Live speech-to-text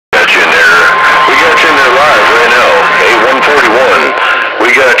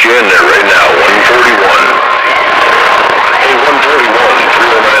We got you in there right now, 141. Hey, 141,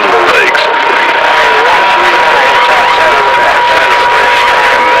 309 in the legs.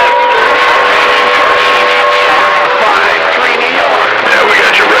 Yeah, we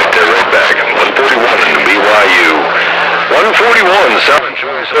got you right there, right back. 141 in the BYU. 141, sound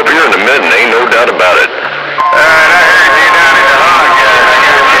choice up here in the mid, and ain't no doubt about it. I heard you down in the hog,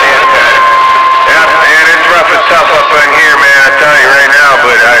 yeah, man, it's rough and tough up in here, man, I tell you right now,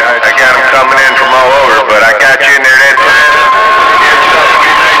 but I got them coming in from all over, but I got you in there that time.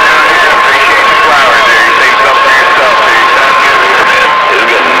 Appreciate the flowers there, you think something for yourself, dude. It's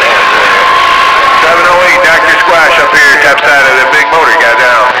getting nasty. 708, Dr. Squash up here, top side of the big motor got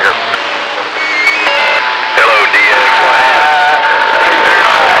down here. Hello, DX.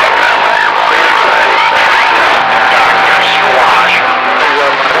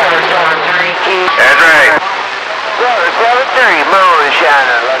 That's right. 773,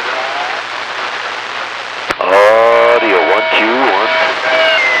 moonshiner. Audio 1Q1.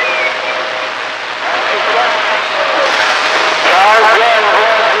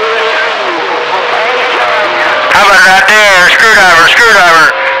 How about right there, screwdriver,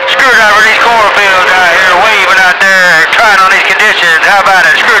 these cornfields out here waving out there, trying on these conditions. How about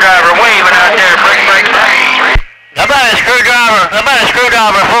a screwdriver waving out there, break. How about a screwdriver,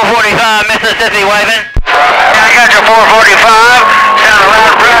 445 Mississippi waving? Yeah, I got your 445. Sound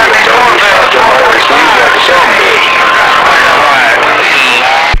loud, bright, these cornfields.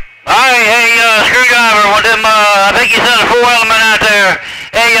 Alright, hey, screwdriver, one of them, I think you said a 4-element out there.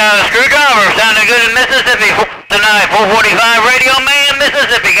 Hey, screwdriver, sounding good in Mississippi tonight. 445 radio man,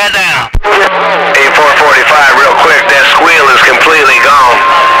 Mississippi, got down. Hey, 445, real quick, that squeal is completely gone.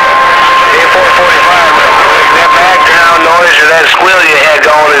 Hey, 445, real quick, that background noise or that squeal you had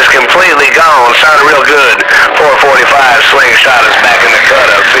going is completely gone. Sounded real good. 445, slingshot is back in the cut.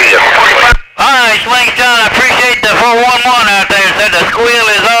 I'll see you. Alright, slingshot, I appreciate the 411 out there. Said the squeal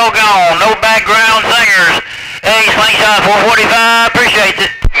is all gone. No background singers. Hey, slingshot 445, appreciate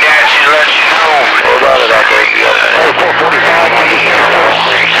it. Yeah, she let you know. Hold on to that, baby. Hey, 445.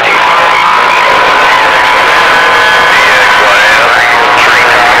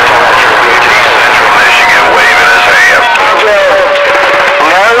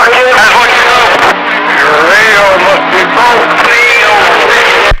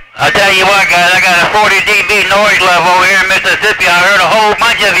 I'll tell you what, guys, I got a 40 dB noise level over here in Mississippi. I heard a whole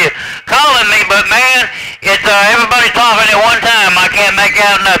bunch of you calling me, but man, it's everybody talking at one time. I can't make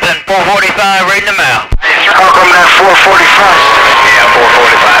out nothing. 445 reading them out. How come that 445? Yeah,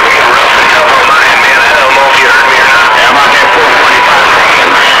 445. We get rough and tough on my end, man. I don't know if you heard me or not. Yeah, I'm on that 445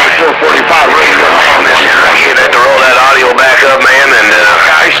 radio. 445 radio. This is right here. I had to roll that audio back up, man, and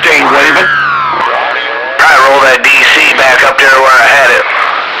I stayed waving. probably roll that DC back up there where I had it.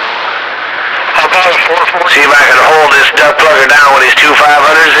 How about a 440? See if I can hold this duck plugger down with these two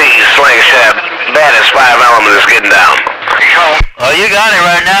 500Zs. Slingshot. Baddest 5-element is getting down. Oh, you got it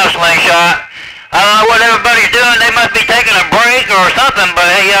right now, slingshot. I don't know what everybody's doing. They must be taking a break or something, but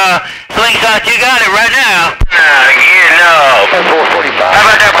hey, slingshot, you got it right now. You know. 445. How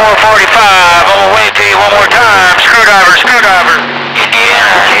about that 445? I'm gonna wait till you one more time. Screwdriver.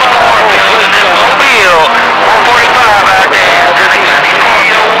 Indiana, Mobile. 445 out there.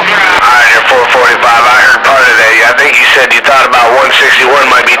 Alright, 445. I heard part of that. I think you said you thought about 161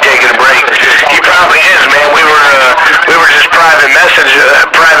 might be taking a break. He probably is, man. We were just private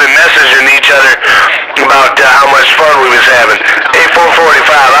messaging each other about how much fun we was having. Hey,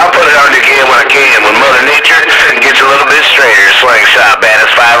 445. I'll put it on you again when I can. When Mother Nature gets a little bit straighter. Slingshot,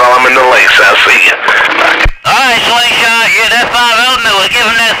 baddest 5-element in the lakes. I'll see you. Alright, slingshot, yeah, that 5-element was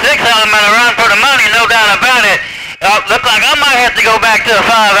giving that 6-element a run for the money, no doubt about it. Look like I might have to go back to a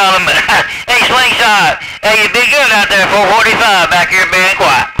 5-element. Hey, slingshot, hey, you be good out there, 445, back here being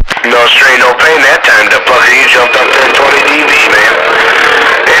quiet. No strain, no pain that time. The plugger, you jumped up there 20 dB, man.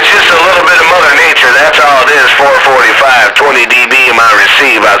 It's just a little bit of Mother Nature. That's all it is. 445, 20 dB in my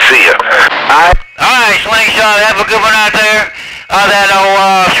receive. I'll see you. Alright, slingshot, have a good one out there. That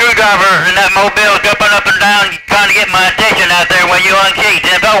old screwdriver and that mobile jumping up and down, trying to get my attention out there when you unkey.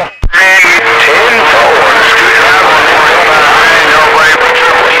 Tempo. 10-4. Screwdriver. Nobody but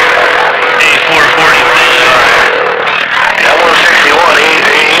trouble here. Hey, 440. That 161,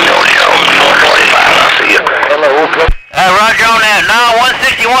 ain't no joke. 445, I'll see you. Hello, Roger on that. No,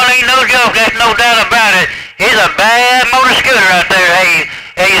 161 ain't no joke. There's no doubt about it. He's a bad motor scooter out there.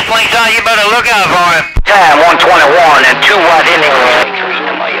 Hey, you slingshot, you better look out for him. Time 121 and 2 watt anyway.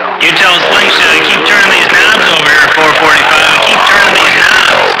 You tell Slingshot to keep turning these knobs over here at 445. Keep turning these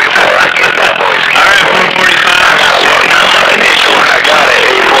knobs. before I get that voice. All right, 445. I got it.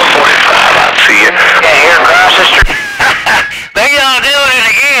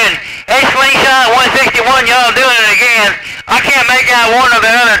 take out one of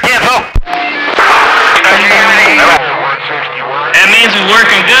the other 10-4. That means we're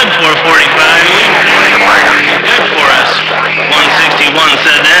working good, 445. Good for us. 161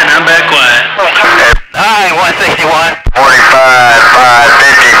 said that, and I'm back quiet. Alright, 161. 45,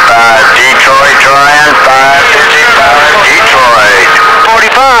 555, Detroit, trying, 555, Detroit.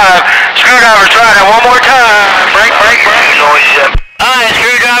 45, Screwdriver trying it one more time. Break. Alright,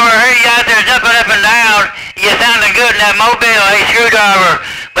 Screwdriver, I heard you out there jumping up and down. You sounding good in that mobile, hey, Screwdriver.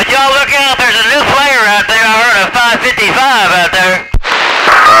 But y'all look out, there's a new player out there. I heard a 555 out there.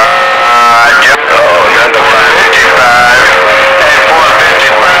 Not the 555. Hey,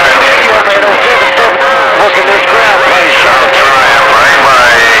 455. Looking this crowd.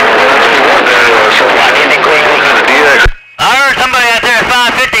 I heard somebody out there at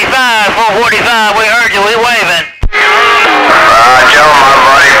 555, 445. We heard you, we waving. Joe, my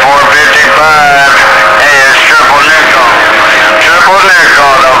buddy, 455. Hey, it's Triple Nickel. Triple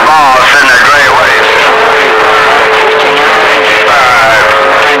Nickel, the boss in the Great Lakes.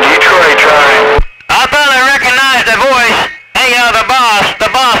 Detroit trying. I finally recognized the voice. Hey, the boss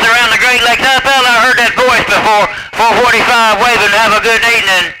around the Great Lakes. I felt I heard that voice before. 445 waving. Have a good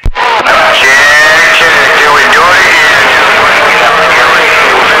evening. Check. Till we do it again.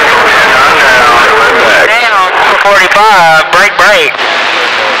 Down, 445, break.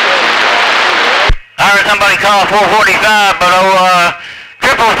 I heard somebody call 445, but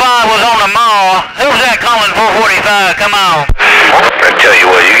 555 was on the mall. Who's that calling 445? Come on. I tell you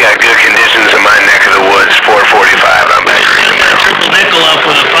what, you got good conditions in my neck of the woods. 445, I'm back. Triple nickel up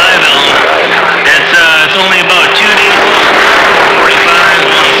with a 5 element. It's only about 2 days.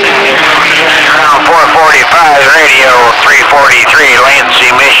 45, 161. 445 radio, 343,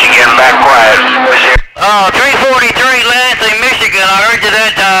 Lansing, Michigan, back quiet. 343 Lansing, Michigan. I heard you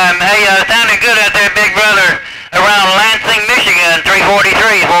that time. Hey, sounded good out there, big brother. Around Lansing, Michigan.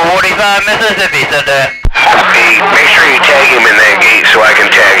 343, 445 Mississippi said that. Hey, make sure you tag him in that gate so I can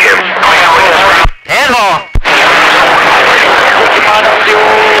tag him. Handball.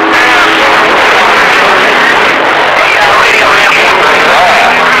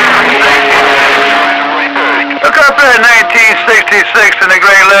 Look up there, 1966 in the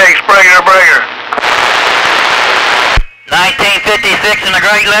Great Lakes, breaker. 1956 in the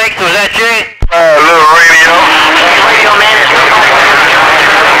Great Lakes, was that you? Little radio. Radio man is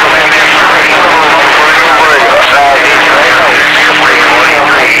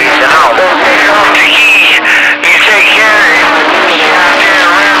You take care of him.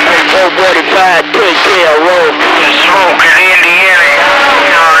 445, take care, roll. Smoke in Indiana.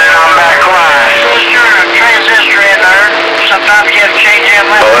 Then I'm back quiet. Sure, transistor in there. Sometimes you have to change that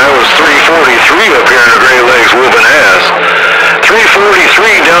level. Well, that was 343 up here in the Great Lakes whooping ass.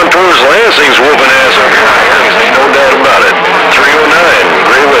 343 down towards Lansing's whooping ass up here. Ain't no doubt about it. 309,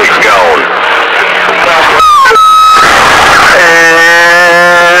 Great Lakes gone.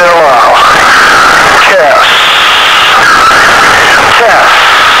 And wow. Test.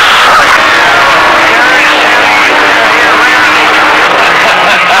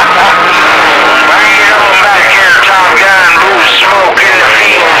 Bring it on back here, Top Gun, Bluesmoke in the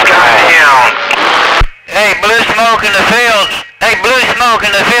field, goddamn. Hey, Bluesmoke in the fields. Hey, Bluesmoke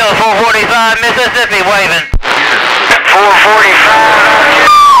in the field, 445 Mississippi waving.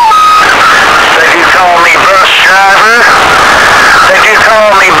 445. Did you call me Busdriver? Did you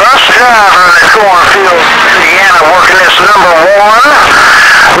call me Busdriver in the cornfield, Indiana, working this number one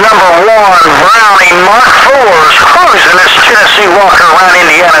Brownie Mark IV's cruising this Tennessee Walker around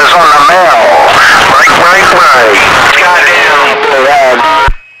Indiana's on the mail. Break. Goddamn.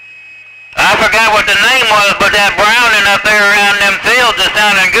 I forgot what the name was, but that Browning up there around them fields is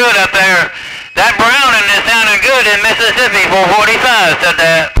sounding good up there. That Browning is sounding good in Mississippi, 445 said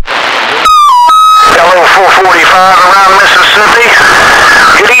that. Hello, 445 around Mississippi.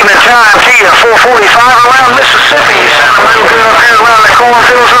 Good evening time to you, 445 around Mississippi. You sound a little good up here around the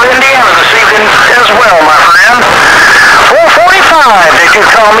cornfields of Indiana this evening as well, my friend. 445, did you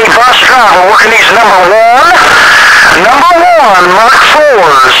call me Busdriver, working these number one Mark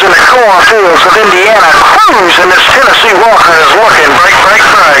IV's in the cornfields of Indiana, cruising this Tennessee Walker is looking. Break.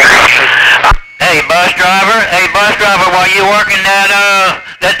 Hey, Busdriver, while you working that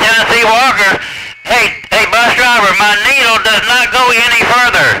Tennessee Walker, hey, Busdriver, my needle does not go any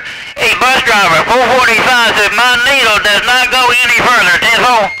further. Hey, Busdriver, 445 said my needle does not go any further.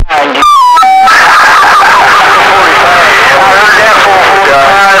 10-4.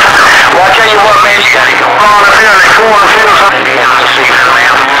 Well, I tell you what, man, you gotta go on up here in the cornfields of Indiana this evening,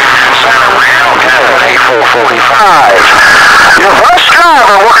 man. Sounding real good, hey, 445. Your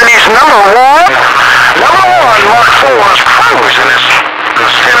Busdriver working these number one Mark IV's cruise in this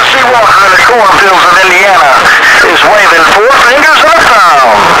cornfields of Indiana is waving 4 fingers and a thumb.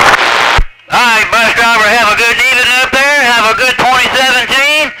 All right, Busdriver, have a good evening up there. Have a good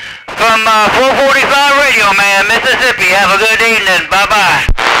 2017 from 445 Radio Man, Mississippi. Have a good evening. Bye-bye.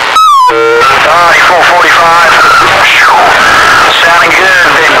 All right, 445. Sounding good,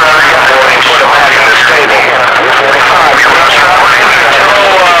 big brother. Put him back in the stable. 445, you're Busdriver.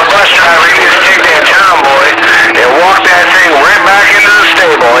 Hello, Busdriver, you need to take that tomboy and walk that thing right back into the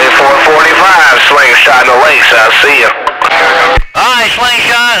stable. A 445, slingshot in the lakes. I'll see you. All right,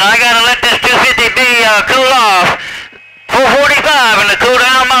 Slingshot, I gotta let this 250B cool off. 445 in the cool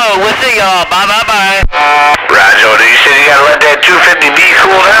down mode. We'll see y'all. Bye-bye-bye. Roger, you said you gotta let that 250B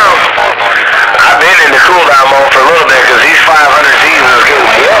cool down. I've been in the cool down mode for a little bit because these 500 seasons getting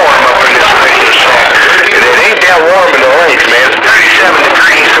warm up in this radio shack. And it ain't that warm in the lakes, man. It's 37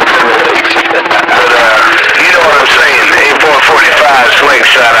 degrees. But, you know what I'm saying. A445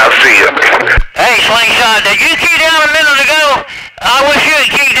 slingshot, I'll see you. Hey, Slingshot, did you key down a minute ago? I wish you had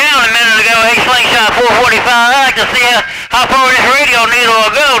keyed down a minute ago. Hey, Slingshot 445, I'd like to see how far this radio needle will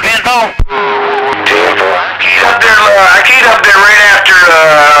go, 10-4. 10-4. I keyed up there right after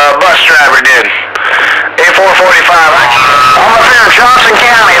Busdriver did. A445. I'm up here in Johnson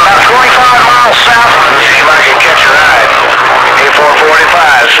County, about 25 miles south. Let's see if I can catch a ride.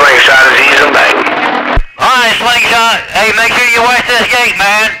 A445, slingshot is easing back. All right, Slingshot. Hey, make sure you watch this gate,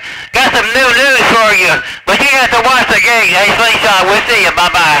 man. Got some new news for you, but you have to watch the gate. Hey, Slingshot, we'll see you.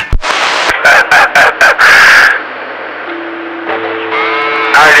 Bye-bye.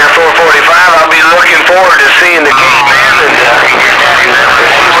 All right, there, 445. I'll be looking forward to seeing the gate, man. And,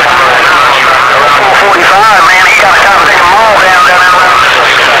 445, man, he got to kind of take a mall down there around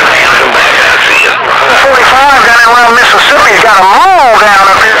Mississippi. 445 down there around Mississippi. He's got a mall down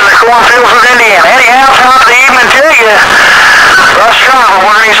up here in the cornfields of Indiana. Anyhow, top of the evening to you. Busdriver,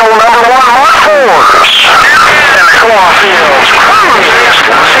 one of these old number 1 Mark 4s. In the cornfields.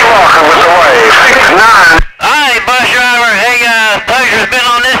 Sea Walker with the wave. 9. All right, Busdriver. Hey, pleasure's been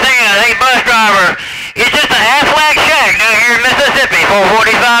on this end. Hey, Busdriver. It's just a half-flag shack down here in Mississippi.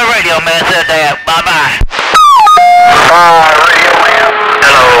 445 Radio Man said that. Bye-bye. Radio Man.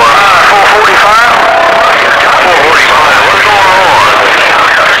 Hello, 445. 445. What's going on?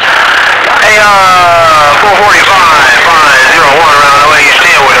 Hey, 445. 501 around the way you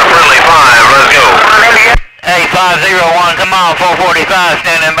stand with a friendly 5. Let's go. Hey, 501. Come on, 445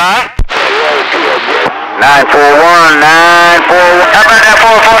 standing by. 941. How about that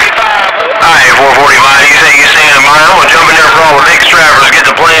 445? Alright, 445. You say you standing by. I'm gonna jump in there for all the big strappers. Get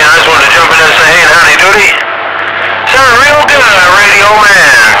the plane. I just wanted to jump in there and say, hey, howdy doody. Sounded real good, Radio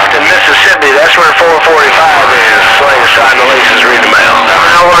Man. In Mississippi, that's where 445 is. Slingshot in the laces, read the mail.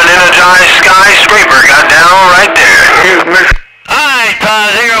 Now an energized Skysraper got down right there. Alright,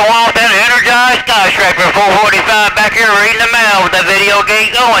 501, that energized Skysraper 445 back here reading the mail with the video gate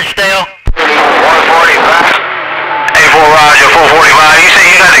going still. 145. Hey, 4 Roger, 445. You say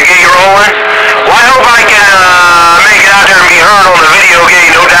you got the gate rolling? Well, I hope I can make it out there and be heard on the video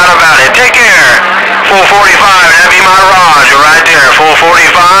gate, no doubt about it. Take care. 445, that'd be my Roger right there.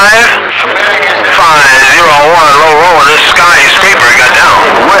 445. 501, low rolling. This Skysraper got down.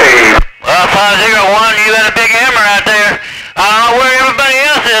 Way. Well, 501, you got a big hammer out there. I don't know where everybody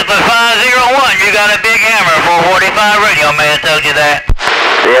else is, but 501, you got a big hammer. 445 Radio Man told you that.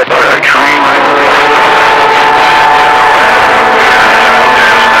 Yeah, tree.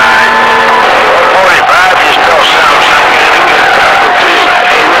 45 just don't sound so good.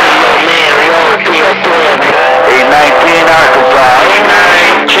 819 Arkansas.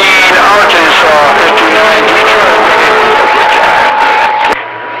 819 Arkansas. 59 Detroit.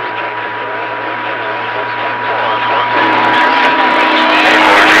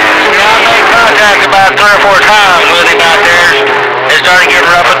 About 3 or 4 times with him out there. It started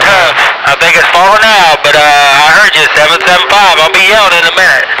getting rough and tough. I think it's falling out, but I heard you, 775. I'll be yelling in a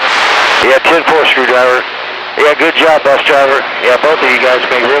minute. Yeah, 10-4 screwdriver. Yeah, good job, Busdriver. Yeah, both of you guys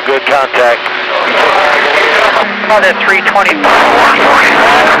make real good contact. About at 325. 145.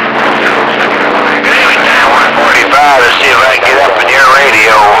 Let's see if I can get up in your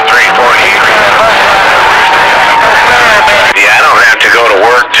radio. 348.